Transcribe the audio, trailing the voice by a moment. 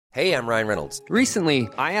Hey, I'm Ryan Reynolds. Recently,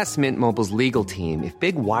 I asked Mint Mobile's legal team if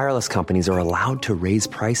big wireless companies are allowed to raise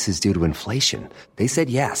prices due to inflation. They said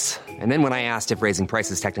yes. And then when I asked if raising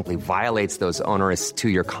prices technically violates those onerous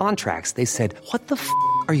two-year contracts, they said, "What the f***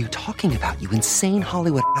 are you talking about, you insane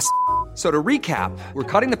Hollywood ass?" So to recap, we're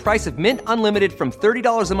cutting the price of Mint Unlimited from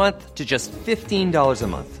 $30 a month to just $15 a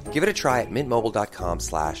month. Give it a try at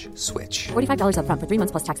mintmobile.com/switch. $45 up front for 3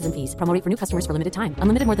 months plus taxes and fees. Promo rate for new customers for limited time.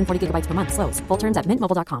 Unlimited more than 40 gigabytes per month. Slows full terms at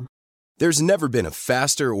mintmobile.com. There's never been a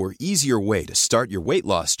faster or easier way to start your weight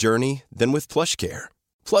loss journey than with PlushCare.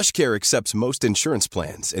 PlushCare accepts most insurance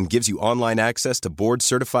plans and gives you online access to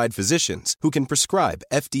board-certified physicians who can prescribe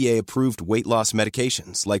FDA-approved weight loss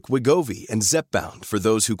medications like Wegovy and Zepbound for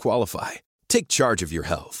those who qualify. Take charge of your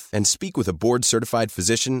health and speak with a board-certified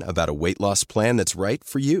physician about a weight loss plan that's right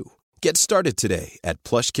for you. Get started today at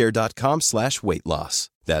plushcare.com/weight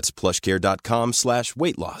loss. That's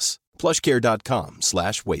plushcare.com/weight loss.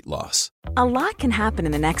 plushcare.com/weight loss. A lot can happen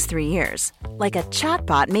in the next 3 years. Like a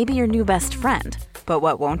chatbot may be your new best friend. But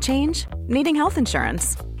what won't change? Needing health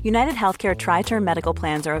insurance. United Healthcare Tri-Term Medical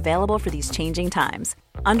Plans are available for these changing times.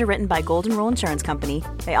 Underwritten by Golden Rule Insurance Company,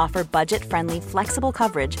 they offer budget-friendly, flexible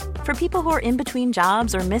coverage for people who are in between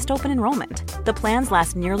jobs or missed open enrollment. The plans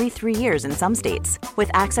last nearly 3 years in some states,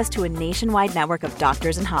 with access to a nationwide network of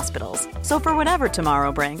doctors and hospitals. So for whatever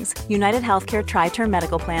tomorrow brings, United Healthcare Tri-Term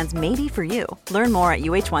Medical Plans may be for you. Learn more at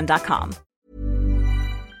uh1.com.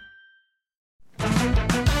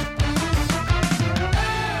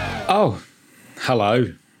 Oh,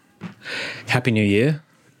 hello. Happy New Year.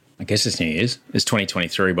 I guess it's New Year's. It's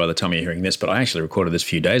 2023 by the time you're hearing this, but I actually recorded this a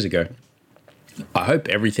few days ago. I hope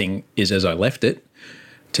everything is as I left it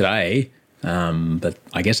today, but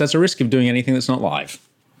I guess that's a risk of doing anything that's not live.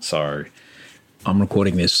 So I'm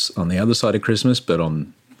recording this on the other side of Christmas, but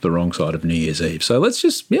on the wrong side of New Year's Eve. So let's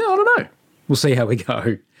just, I don't know. We'll see how we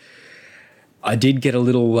go. I did get a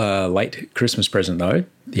little late Christmas present, though,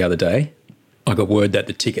 the other day. I got word that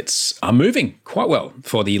the tickets are moving quite well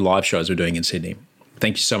for the live shows we're doing in Sydney.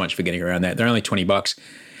 Thank you so much for getting around that. They're only $20.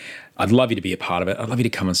 I'd love you to be a part of it. I'd love you to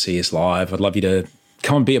come and see us live. I'd love you to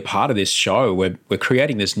come and be a part of this show. We're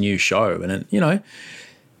creating this new show. And,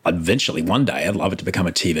 eventually one day I'd love it to become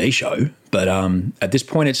a TV show. But at this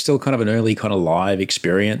point, it's still kind of an early kind of live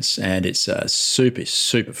experience. And it's super,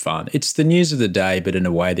 super fun. It's the news of the day, but in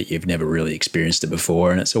a way that you've never really experienced it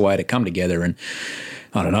before. And it's a way to come together and,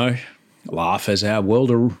 I don't know, laugh as our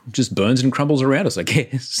world just burns and crumbles around us, I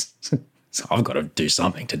guess. So I've got to do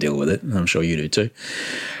something to deal with it. And I'm sure you do too.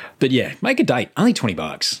 But yeah, make a date. Only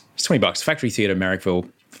 $20. It's $20. Factory Theatre, Marrickville.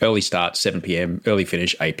 Early start, 7 p.m. Early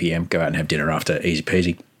finish, 8 p.m. Go out and have dinner after. Easy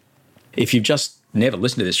peasy. If you've just never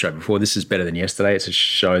listened to this show before, this is Better Than Yesterday. It's a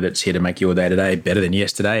show that's here to make your day today better than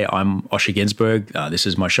yesterday. I'm Osher Ginsberg. This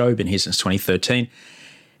is my show. Been here since 2013.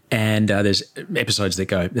 And there's episodes that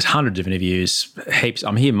go, there's hundreds of interviews, heaps.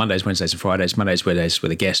 I'm here Mondays, Wednesdays, and Fridays. Mondays, Wednesdays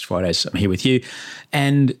with a guest. Fridays, I'm here with you.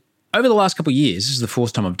 And over the last couple of years, this is the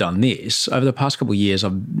fourth time I've done this. Over the past couple of years,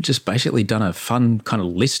 I've just basically done a fun kind of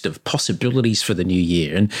list of possibilities for the new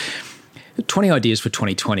year. And 20 ideas for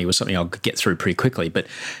 2020 was something I'll get through pretty quickly. But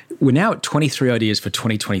we're now at 23 ideas for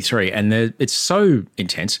 2023. And it's so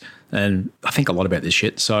intense. And I think a lot about this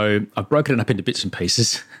shit. So I've broken it up into bits and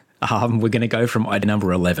pieces. We're going to go from idea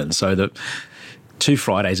number 11. So the 2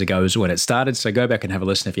 Fridays ago is when it started. So go back and have a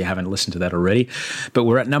listen if you haven't listened to that already. But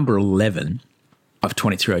we're at number 11 of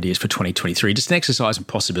 23 ideas for 2023. Just an exercise in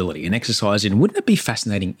possibility, an exercise in wouldn't it be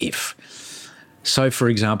fascinating if? So, for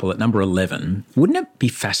example, at number 11, wouldn't it be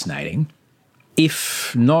fascinating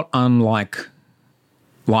if, not unlike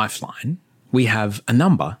Lifeline, we have a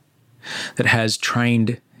number that has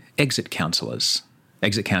trained exit counsellors.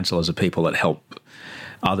 Exit counsellors are people that help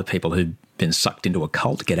other people who've been sucked into a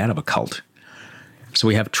cult get out of a cult. So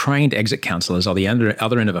we have trained exit counsellors on the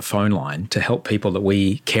other end of a phone line to help people that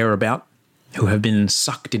we care about who have been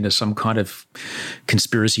sucked into some kind of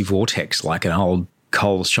conspiracy vortex like an old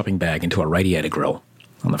Coles shopping bag into a radiator grill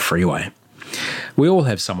on the freeway. We all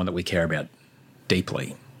have someone that we care about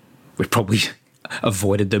deeply. We've probably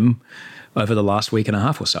avoided them over the last week and a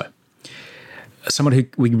half or so. Someone who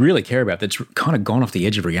we really care about that's kind of gone off the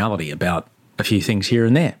edge of reality about a few things here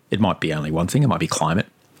and there. It might be only one thing. It might be climate.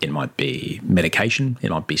 It might be medication.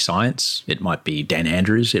 It might be science. It might be Dan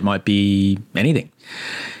Andrews. It might be anything.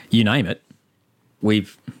 You name it.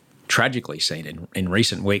 We've tragically seen in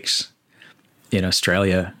recent weeks in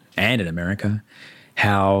Australia and in America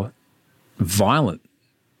how violent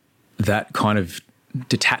that kind of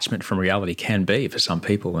detachment from reality can be for some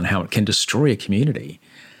people and how it can destroy a community.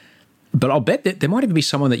 But I'll bet that there might even be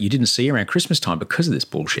someone that you didn't see around Christmas time because of this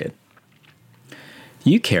bullshit.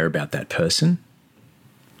 You care about that person.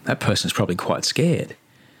 that person's probably quite scared.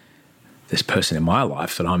 This person in my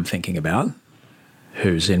life that I'm thinking about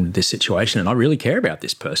who's in this situation, and I really care about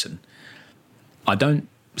this person. I don't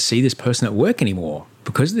see this person at work anymore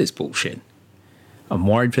because of this bullshit. I'm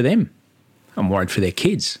worried for them. I'm worried for their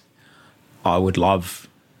kids. I would love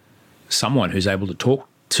someone who's able to talk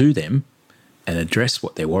to them and address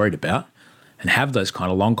what they're worried about and have those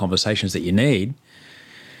kind of long conversations that you need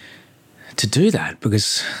to do that,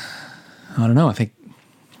 because, I don't know, I think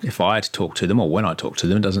if I had to talk to them or when I talk to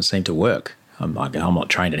them, it doesn't seem to work. I'm not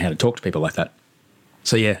trained in how to talk to people like that.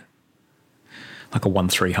 So yeah, like a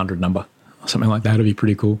 1-300 number or something like that would be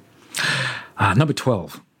pretty cool. Number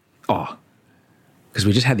 12. Oh, because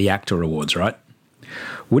we just had the ACTA Awards, right?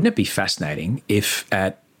 Wouldn't it be fascinating if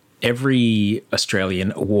at every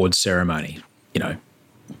Australian awards ceremony, you know,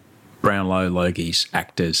 Brownlow, Logies,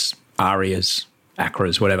 actors, Arias,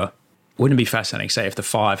 ACRAs, whatever, wouldn't it be fascinating, say, if the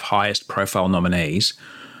 5 highest profile nominees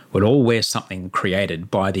would all wear something created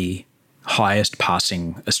by the highest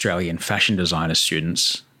passing Australian fashion designer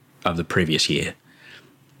students of the previous year?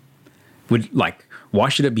 Why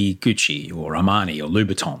should it be Gucci or Armani or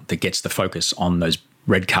Louboutin that gets the focus on those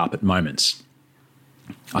red carpet moments?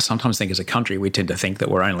 I sometimes think as a country, we tend to think that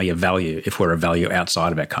we're only a value if we're a value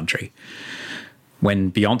outside of our country.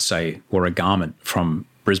 When Beyonce wore a garment from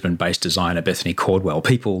Brisbane-based designer Bethany Cordwell,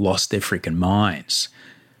 people lost their freaking minds.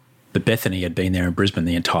 But Bethany had been there in Brisbane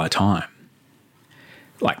the entire time.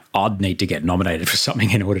 Like, I'd need to get nominated for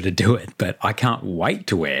something in order to do it, but I can't wait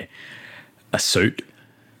to wear a suit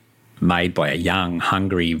made by a young,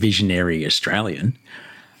 hungry, visionary Australian.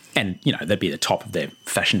 And, you know, they'd be at the top of their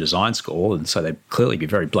fashion design school, and so they'd clearly be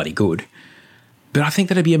very bloody good. But I think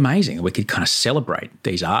that'd be amazing. We could kind of celebrate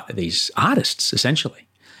these artists, essentially.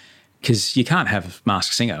 Because you can't have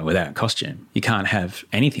Masked Singer without costume. You can't have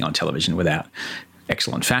anything on television without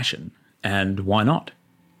excellent fashion. And why not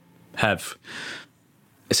have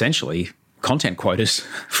essentially content quotas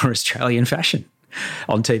for Australian fashion?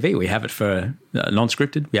 On TV, we have it for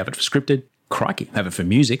non-scripted, we have it for scripted. Crikey, we have it for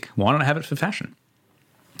music. Why not have it for fashion?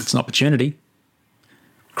 It's an opportunity.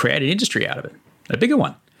 Create an industry out of it, a bigger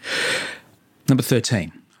one. Number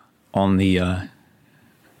 13 on the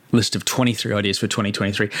list of 23 ideas for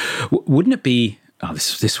 2023. Wouldn't it be,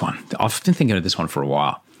 this one. I've been thinking of this one for a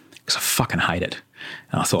while because I fucking hate it.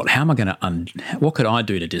 And I thought, what could I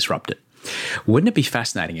do to disrupt it? Wouldn't it be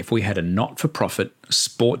fascinating if we had a not-for-profit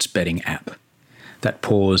sports betting app that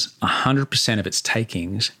pours 100% of its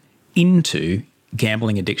takings into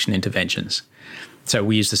gambling addiction interventions? So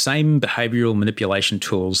we use the same behavioural manipulation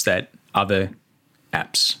tools that other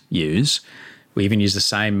apps use. We even use the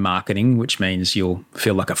same marketing, which means you'll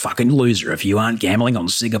feel like a fucking loser if you aren't gambling on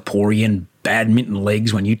Singaporean badminton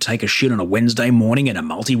legs when you take a shit on a Wednesday morning in a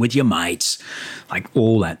multi with your mates. Like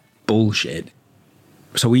all that bullshit.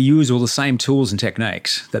 So we use all the same tools and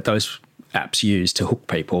techniques that those apps use to hook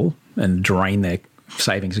people and drain their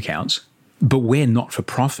savings accounts. But we're not for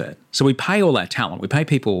profit. So we pay all our talent. We pay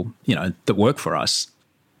people, you know, that work for us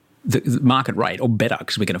the market rate or better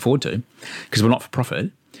because we can afford to, because we're not for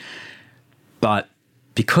profit. But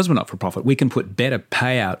because we're not for profit, we can put better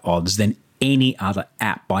payout odds than any other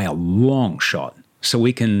app by a long shot. So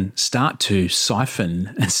we can start to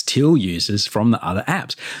siphon and steal users from the other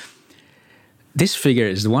apps. This figure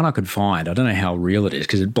is the one I could find. I don't know how real it is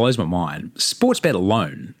because it blows my mind. Sportsbet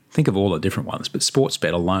alone, think of all the different ones, but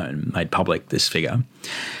Sportsbet alone made public this figure.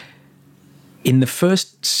 In the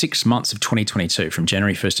first 6 months of 2022, from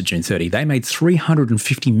January 1st to June 30, they made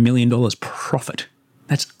 $350 million profit.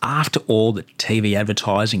 That's after all the TV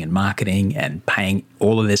advertising and marketing and paying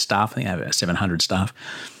all of their staff. I think they have 700 staff.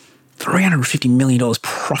 $350 million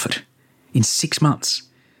profit in 6 months.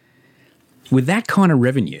 With that kind of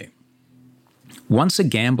revenue, once a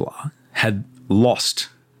gambler had lost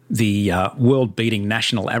the world-beating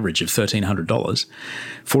national average of $1,300,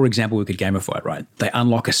 for example, we could gamify it, right? They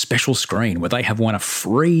unlock a special screen where they have won a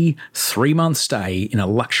free 3-month stay in a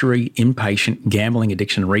luxury inpatient gambling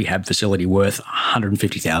addiction rehab facility worth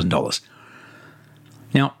 $150,000.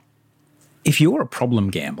 Now, if you're a problem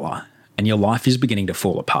gambler and your life is beginning to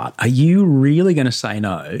fall apart, are you really going to say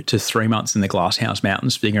no to 3 months in the Glasshouse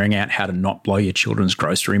Mountains figuring out how to not blow your children's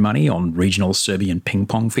grocery money on regional Serbian ping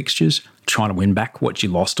pong fixtures, trying to win back what you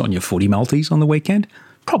lost on your footy multis on the weekend?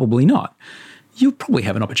 Probably not. You'll probably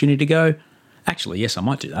have an opportunity to go, actually, yes, I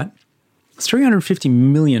might do that. $350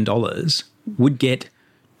 million would get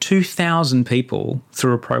 2,000 people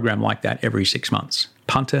through a program like that every 6 months,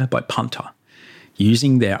 punter by punter.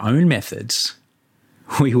 Using their own methods,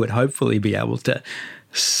 we would hopefully be able to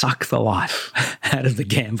suck the life out of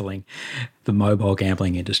the mobile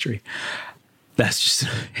gambling industry. That's just,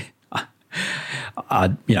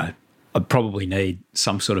 I'd probably need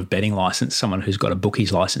some sort of betting license, someone who's got a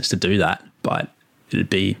bookie's license to do that, but it'd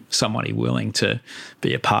be somebody willing to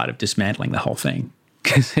be a part of dismantling the whole thing,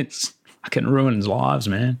 because it's fucking ruins lives,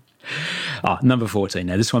 man. Number 14.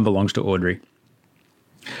 Now, this one belongs to Audrey.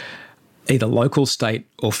 Either local, state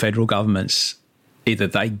or federal governments, either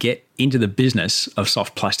they get into the business of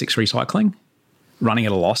soft plastics recycling, running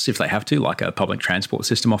at a loss if they have to, like a public transport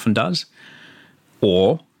system often does,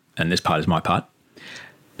 or, and this part is my part,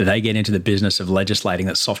 they get into the business of legislating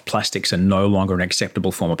that soft plastics are no longer an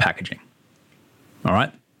acceptable form of packaging. All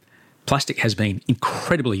right? Plastic has been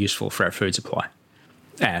incredibly useful for our food supply,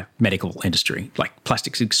 our medical industry. Like,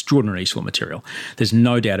 plastic's extraordinarily useful material. There's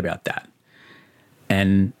no doubt about that.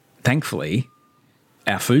 And thankfully,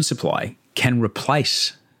 our food supply can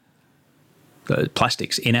replace the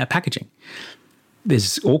plastics in our packaging.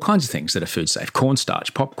 There's all kinds of things that are food safe.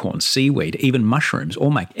 Cornstarch, popcorn, seaweed, even mushrooms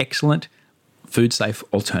all make excellent food safe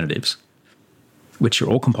alternatives, which are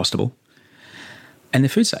all compostable. And they're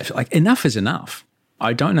food safe. Like, enough is enough.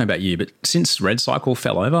 I don't know about you, but since REDcycle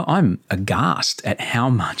fell over, I'm aghast at how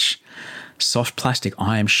much soft plastic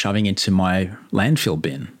I am shoving into my landfill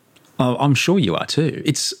bin. I'm sure you are too.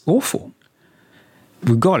 It's awful.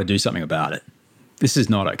 We've got to do something about it. This is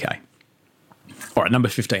not okay. All right, number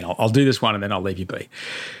 15. I'll do this one and then I'll leave you be.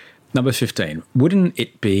 Number 15. Wouldn't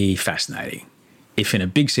it be fascinating if in a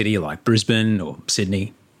big city like Brisbane or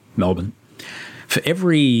Sydney, Melbourne, for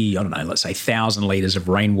every, let's say 1,000 litres of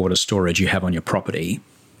rainwater storage you have on your property,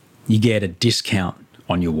 you get a discount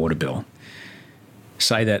on your water bill.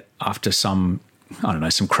 Say that after some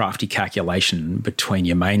crafty calculation between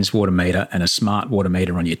your mains water meter and a smart water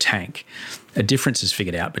meter on your tank, a difference is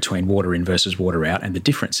figured out between water in versus water out, and the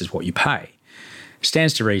difference is what you pay.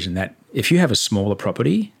 Stands to reason that if you have a smaller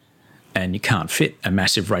property and you can't fit a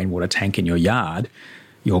massive rainwater tank in your yard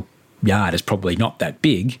is probably not that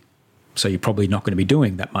big, so you're probably not going to be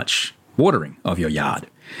doing that much watering of your yard.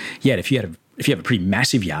 Yet if you have a pretty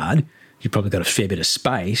massive yard, you've probably got a fair bit of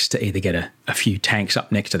space to either get a few tanks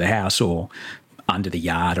up next to the house or under the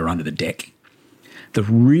yard or under the deck. The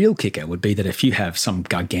real kicker would be that if you have some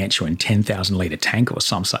gargantuan 10,000 litre tank or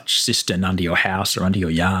some such cistern under your house or under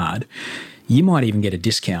your yard, you might even get a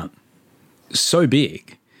discount so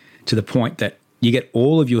big to the point that you get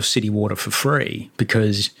all of your city water for free,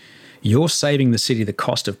 because you're saving the city the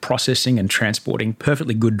cost of processing and transporting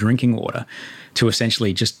perfectly good drinking water to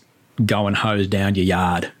essentially just go and hose down your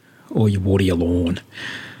yard or you water your lawn.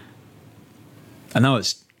 I know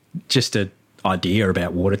it's just an idea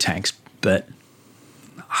about water tanks, but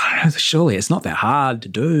surely it's not that hard to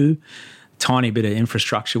do. Tiny bit of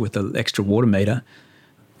infrastructure with the extra water meter,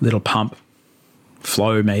 little pump,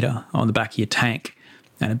 flow meter on the back of your tank,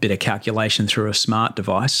 and a bit of calculation through a smart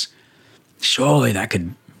device. Surely that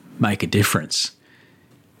could make a difference.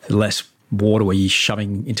 The less water we're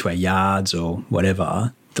shoving into our yards or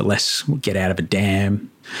whatever, the less we'll get out of a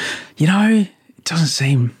dam. It doesn't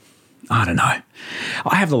seem, I don't know.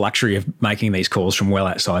 I have the luxury of making these calls from well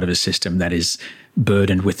outside of a system that is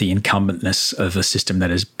burdened with the incumbentness of a system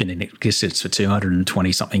that has been in existence for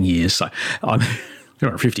 220-something years. So I'm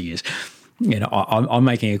 50 years. I'm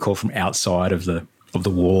making a call from outside of the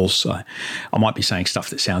walls. So I might be saying stuff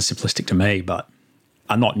that sounds simplistic to me, but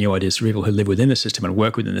are not new ideas to people who live within the system and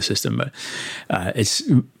work within the system. But it's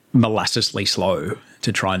molassously slow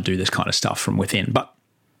to try and do this kind of stuff from within. But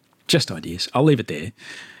just ideas. I'll leave it there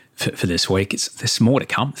for this week. There's more to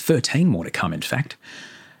come. 13 more to come, in fact.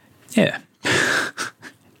 Yeah.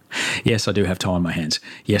 Yes, I do have time on my hands.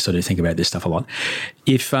 Yes, I do think about this stuff a lot.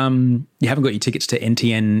 If you haven't got your tickets to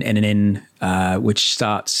NTN NNN, which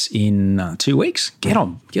starts in 2 weeks, get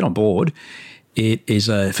on board. It is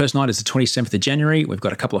first night is the 27th of January. We've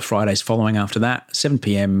got a couple of Fridays following after that. 7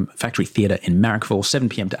 p.m. Factory Theatre in Marrickville. 7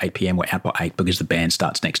 p.m. to 8 p.m. We're out by 8 because the band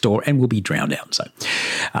starts next door and we'll be drowned out. So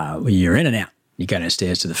you're in and out. You go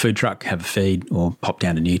downstairs to the food truck, have a feed, or pop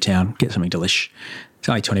down to Newtown, get something delish. It's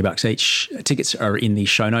only $20 each. Tickets are in the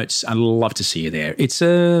show notes. I'd love to see you there. It's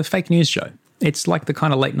a fake news show. It's like the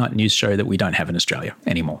kind of late night news show that we don't have in Australia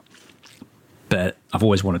anymore. But I've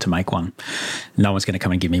always wanted to make one. No one's going to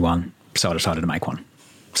come and give me one, so I decided to make one.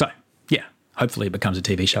 So, yeah, hopefully it becomes a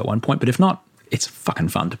TV show at one point. But if not, it's fucking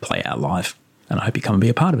fun to play out live. And I hope you come and be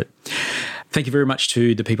a part of it. Thank you very much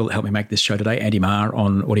to the people that helped me make this show today. Andy Marr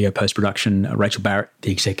on audio post-production, Rachel Barrett,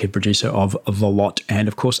 the executive producer of The Lot, and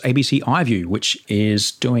of course ABC iView, which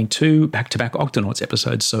is doing 2 back-to-back Octonauts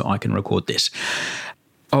episodes so I can record this.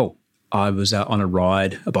 Oh, I was out on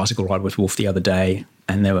a bicycle ride with Wolf the other day,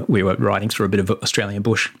 and we were riding through a bit of Australian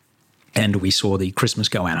bush, and we saw the Christmas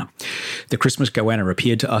goanna. The Christmas goanna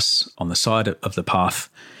appeared to us on the side of the path,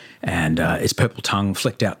 And its purple tongue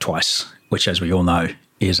flicked out twice, which, as we all know,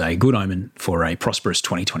 is a good omen for a prosperous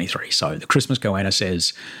 2023. So the Christmas goanna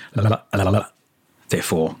says, la, la, la, la, la.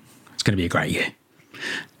 Therefore, it's going to be a great year.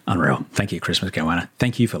 Unreal. Thank you, Christmas goanna.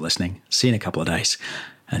 Thank you for listening. See you in a couple of days.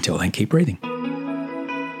 Until then, keep breathing.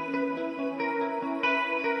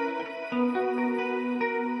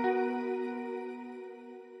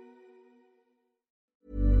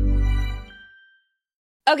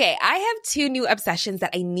 Okay, I have two new obsessions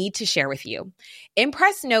that I need to share with you.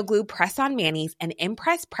 Impress No Glue Press-On Manis and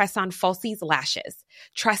Impress Press-On Falsies Lashes.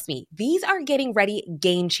 Trust me, these are getting ready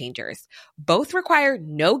game changers. Both require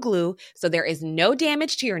no glue, so there is no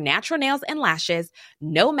damage to your natural nails and lashes,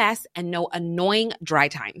 no mess, and no annoying dry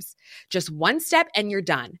times. Just one step and you're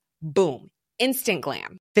done. Boom. Instant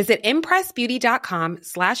glam. Visit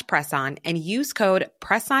impressbeauty.com/presson and use code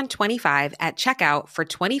PRESSON25 at checkout for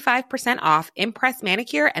 25% off Impress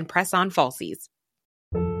Manicure and Press-On Falsies.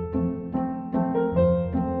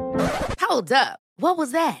 Hold up. What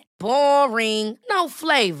was that? Boring. No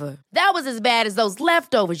flavor. That was as bad as those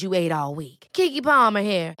leftovers you ate all week. Keke Palmer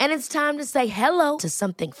here, and it's time to say hello to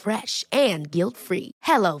something fresh and guilt-free.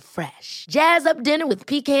 Hello Fresh. Jazz up dinner with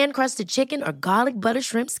pecan-crusted chicken or garlic butter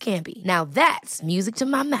shrimp scampi. Now that's music to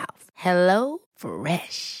my mouth. Hello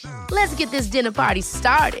Fresh. Let's get this dinner party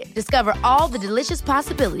started. Discover all the delicious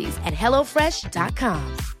possibilities at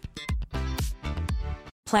hellofresh.com.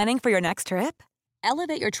 Planning for your next trip?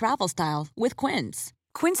 Elevate your travel style with Quince.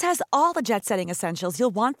 Quince has all the jet-setting essentials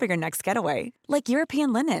you'll want for your next getaway, like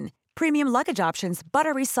European linen, premium luggage options,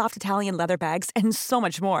 buttery soft Italian leather bags, and so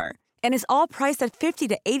much more. And is all priced at 50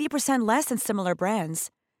 to 80% less than similar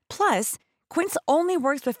brands. Plus, Quince only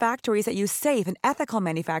works with factories that use safe and ethical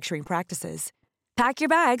manufacturing practices. Pack your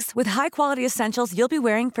bags with high-quality essentials you'll be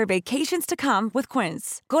wearing for vacations to come with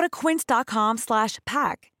Quince. Go to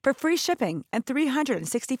quince.com/pack for free shipping and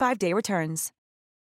 365-day returns.